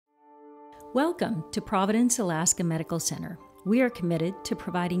Welcome to Providence Alaska Medical Center. We are committed to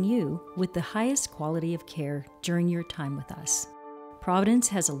providing you with the highest quality of care during your time with us. Providence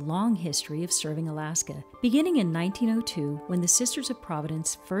has a long history of serving Alaska, beginning in 1902 when the Sisters of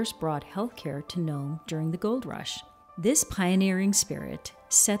Providence first brought healthcare to Nome during the gold rush. This pioneering spirit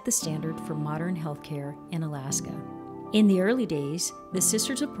set the standard for modern healthcare in Alaska. In the early days, the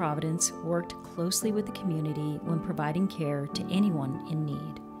Sisters of Providence worked closely with the community when providing care to anyone in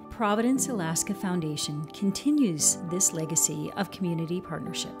need. Providence Alaska Foundation continues this legacy of community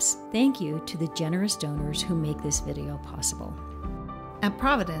partnerships. Thank you to the generous donors who make this video possible. At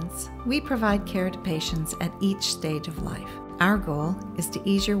Providence, we provide care to patients at each stage of life. Our goal is to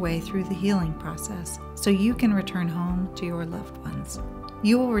ease your way through the healing process so you can return home to your loved ones.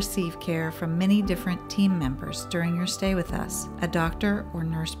 You will receive care from many different team members during your stay with us. A doctor or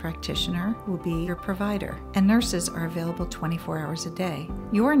nurse practitioner will be your provider, and nurses are available 24 hours a day.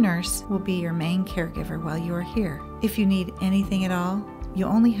 Your nurse will be your main caregiver while you are here. If you need anything at all, you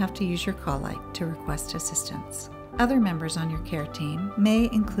only have to use your call light to request assistance. Other members on your care team may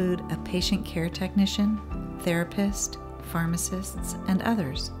include a patient care technician, therapist, pharmacists, and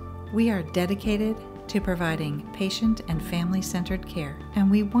others. We are dedicated to providing patient and family-centered care, and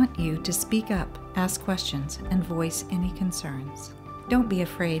we want you to speak up, ask questions, and voice any concerns. Don't be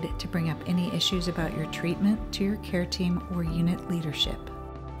afraid to bring up any issues about your treatment to your care team or unit leadership.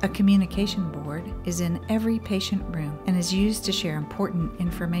 A communication board is in every patient room and is used to share important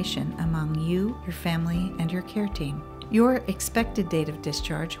information among you, your family, and your care team. Your expected date of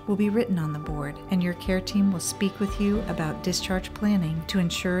discharge will be written on the board, and your care team will speak with you about discharge planning to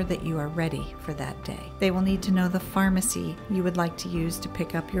ensure that you are ready for that day. They will need to know the pharmacy you would like to use to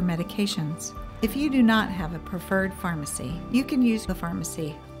pick up your medications. If you do not have a preferred pharmacy, you can use the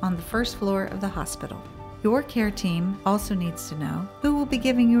pharmacy on the first floor of the hospital. Your care team also needs to know who will be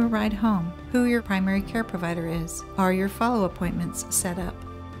giving you a ride home, who your primary care provider is, are your follow appointments set up,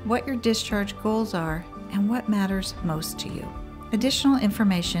 what your discharge goals are, and what matters most to you. Additional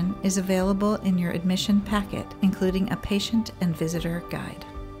information is available in your admission packet, including a patient and visitor guide.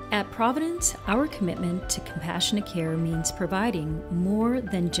 At Providence, our commitment to compassionate care means providing more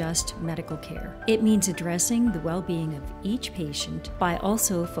than just medical care. It means addressing the well-being of each patient by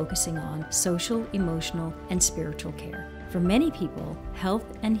also focusing on social, emotional, and spiritual care. For many people,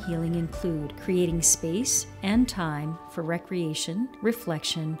 health and healing include creating space and time for recreation,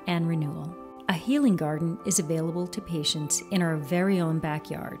 reflection, and renewal. A healing garden is available to patients in our very own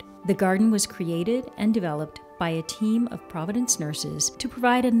backyard. The garden was created and developed by a team of Providence nurses to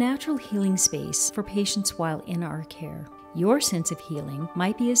provide a natural healing space for patients while in our care. Your sense of healing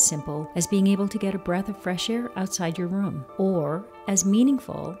might be as simple as being able to get a breath of fresh air outside your room, or as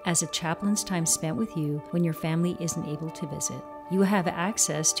meaningful as a chaplain's time spent with you when your family isn't able to visit. You have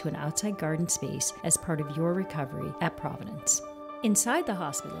access to an outside garden space as part of your recovery at Providence. Inside the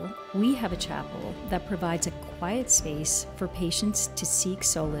hospital, we have a chapel that provides a quiet space for patients to seek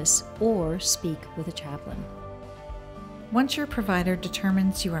solace or speak with a chaplain. Once your provider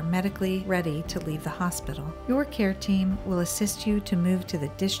determines you are medically ready to leave the hospital, your care team will assist you to move to the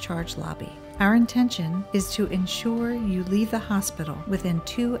discharge lobby. Our intention is to ensure you leave the hospital within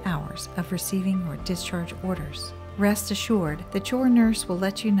 2 hours of receiving your discharge orders. Rest assured that your nurse will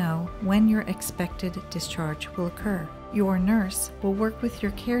let you know when your expected discharge will occur. Your nurse will work with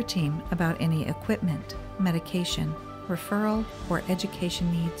your care team about any equipment, medication, referral, or education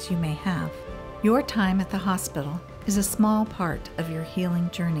needs you may have. Your time at the hospital is a small part of your healing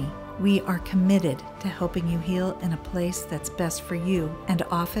journey. We are committed to helping you heal in a place that's best for you, and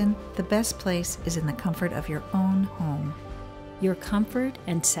often the best place is in the comfort of your own home. Your comfort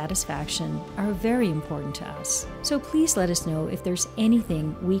and satisfaction are very important to us, so please let us know if there's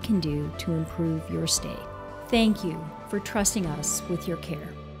anything we can do to improve your stay. Thank you for trusting us with your care.